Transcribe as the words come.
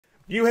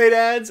You hate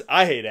ads?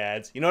 I hate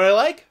ads. You know what I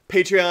like?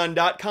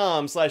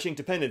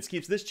 Patreon.com/inkdependence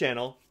keeps this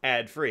channel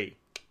ad-free.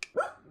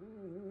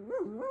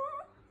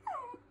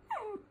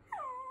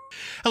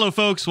 Hello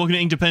folks, welcome to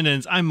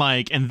Inkdependence. I'm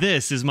Mike, and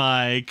this is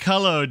my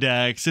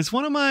colodex. It's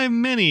one of my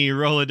many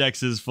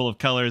Rolodexes full of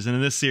colors, and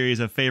in this series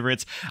of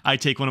favorites, I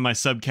take one of my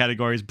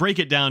subcategories, break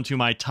it down to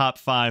my top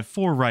 5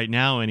 for right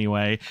now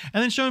anyway,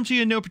 and then show them to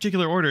you in no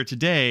particular order.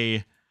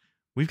 Today,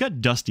 we've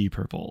got dusty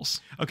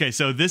purples. Okay,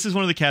 so this is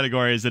one of the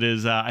categories that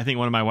is, I think,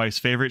 one of my wife's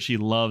favorites. She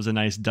loves a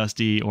nice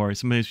dusty, or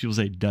sometimes people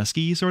say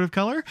dusky sort of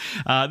color.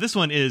 This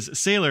one is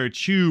Sailor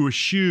Chew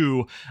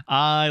Shoe.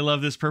 I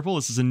love this purple.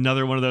 This is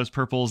another one of those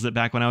purples that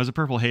back when I was a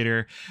purple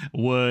hater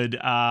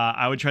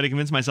I would try to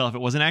convince myself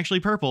it wasn't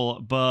actually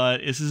purple, but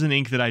this is an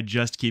ink that I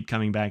just keep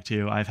coming back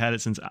to. I've had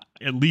it since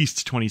at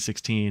least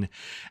 2016,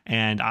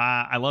 and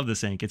I love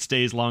this ink. It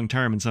stays long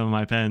term in some of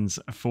my pens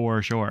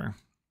for sure.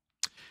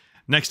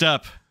 Next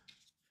up,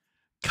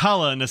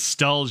 Kala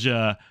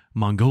Nostalgia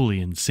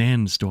Mongolian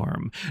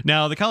Sandstorm.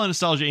 Now, the Kala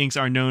Nostalgia inks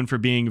are known for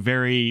being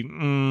very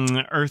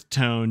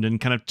earth-toned and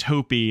kind of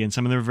taupey, and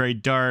some of them are very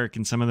dark,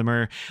 and some of them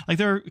are, like,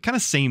 they're kind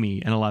of samey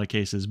in a lot of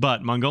cases,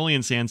 but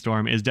Mongolian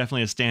Sandstorm is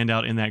definitely a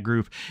standout in that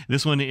group.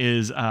 This one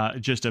is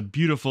just a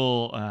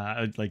beautiful,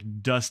 like,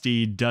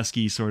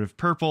 dusky sort of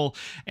purple,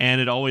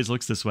 and it always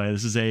looks this way.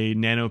 This is a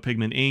nano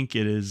pigment ink.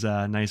 It is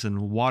nice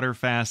and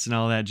water-fast and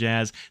all that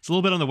jazz. It's a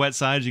little bit on the wet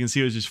side. As you can see,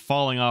 it was just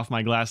falling off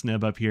my glass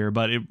nib up here,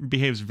 but it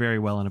behaves very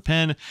well in a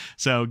pen.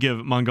 So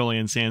give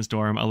Mongolian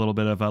Sandstorm a little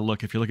bit of a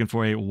look if you're looking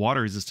for a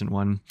water-resistant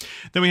one.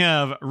 Then we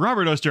have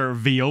Robert Oster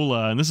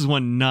Viola, and this is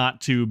one not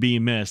to be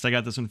missed. I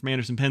got this one from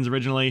Anderson Pens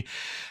originally,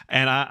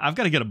 and I've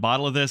got to get a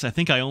bottle of this. I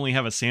think I only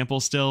have a sample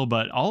still,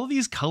 but all of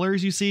these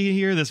colors you see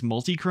here, this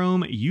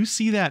multi-chrome, you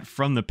see that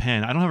from the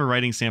pen. I don't have a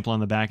writing sample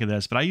on the back of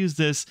this, but I used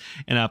this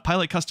in a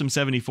Pilot Custom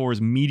 74's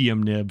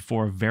medium nib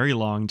for a very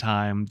long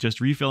time, just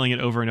refilling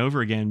it over and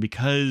over again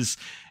because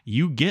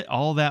you get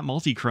all that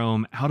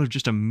multi-chrome out of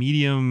just a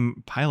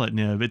medium Pilot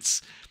nib.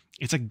 It's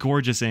a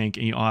gorgeous ink,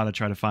 and you ought to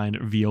try to find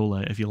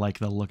Viola if you like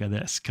the look of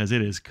this, because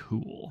it is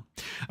cool.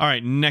 All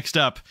right, next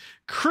up,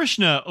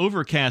 Krishna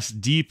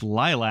Overcast Deep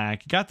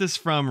Lilac. Got this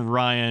from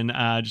Ryan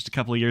just a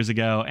couple of years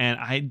ago, and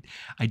I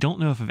don't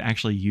know if I've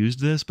actually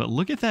used this, but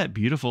look at that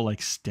beautiful,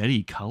 like,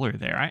 steady color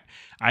there.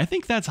 I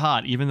think that's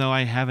hot, even though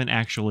I haven't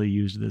actually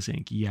used this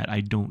ink yet,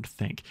 I don't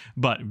think.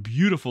 But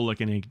beautiful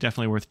looking ink,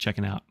 definitely worth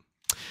checking out.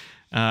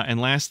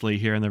 And lastly,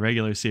 here in the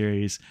regular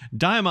series,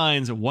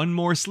 Diamine's One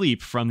More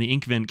Sleep from the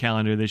Inkvent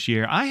calendar this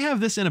year. I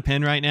have this in a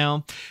pen right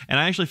now, and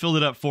I actually filled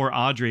it up for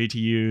Audrey to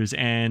use,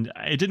 and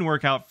it didn't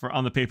work out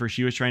on the paper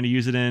she was trying to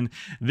use it in.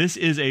 This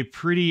is a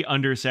pretty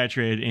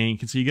undersaturated ink,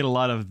 and so you get a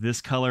lot of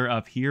this color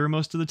up here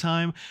most of the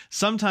time.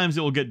 Sometimes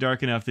it will get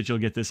dark enough that you'll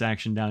get this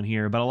action down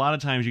here, but a lot of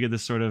times you get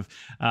this sort of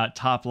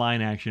top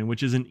line action,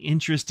 which is an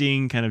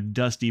interesting kind of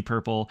dusty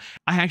purple.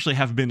 I actually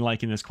have been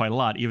liking this quite a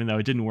lot, even though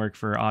it didn't work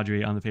for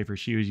Audrey on the paper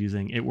she was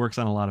using. It works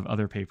on a lot of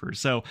other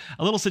papers. So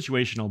a little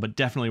situational, but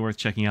definitely worth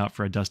checking out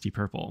for a dusty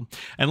purple.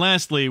 And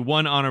lastly,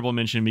 one honorable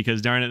mention,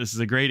 because darn it, this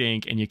is a great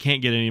ink and you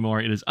can't get it anymore.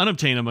 It is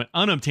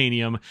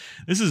unobtainium.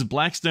 This is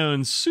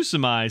Blackstone's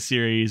Susamai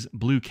series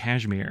Blue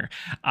Cashmere.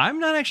 I'm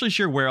not actually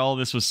sure where all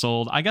this was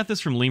sold. I got this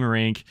from Lemur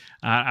Ink,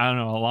 I don't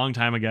know, a long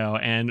time ago,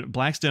 and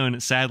Blackstone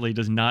sadly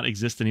does not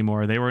exist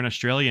anymore. They were an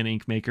Australian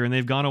ink maker and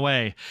they've gone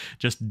away,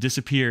 just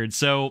disappeared.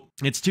 So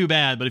it's too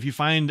bad, but if you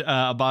find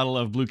a bottle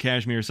of Blue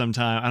Cashmere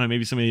sometime, I don't know,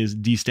 maybe somebody is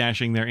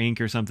destashing their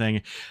ink or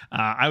something,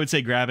 I would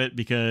say grab it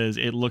because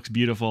it looks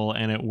beautiful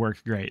and it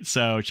worked great.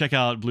 So check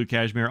out Blue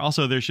Cashmere.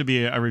 Also, there should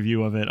be a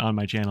review of it on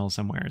my channel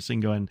somewhere, so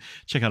you can go and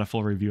check out a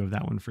full review of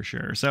that one for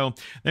sure. So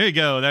there you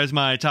go. There's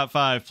my top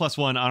 5 plus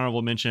one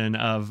honorable mention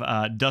of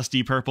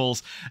dusty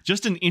purples.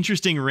 Just an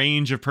interesting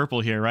range of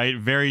purple here, right?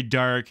 Very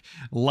dark,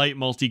 light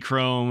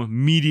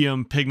multi-chrome,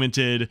 medium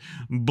pigmented,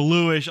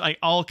 bluish, like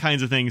all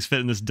kinds of things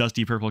fit in this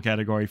dusty purple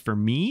category for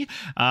me.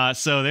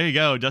 So there you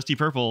go, dusty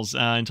purples.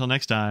 Until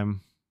next time.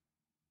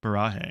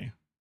 Barahe.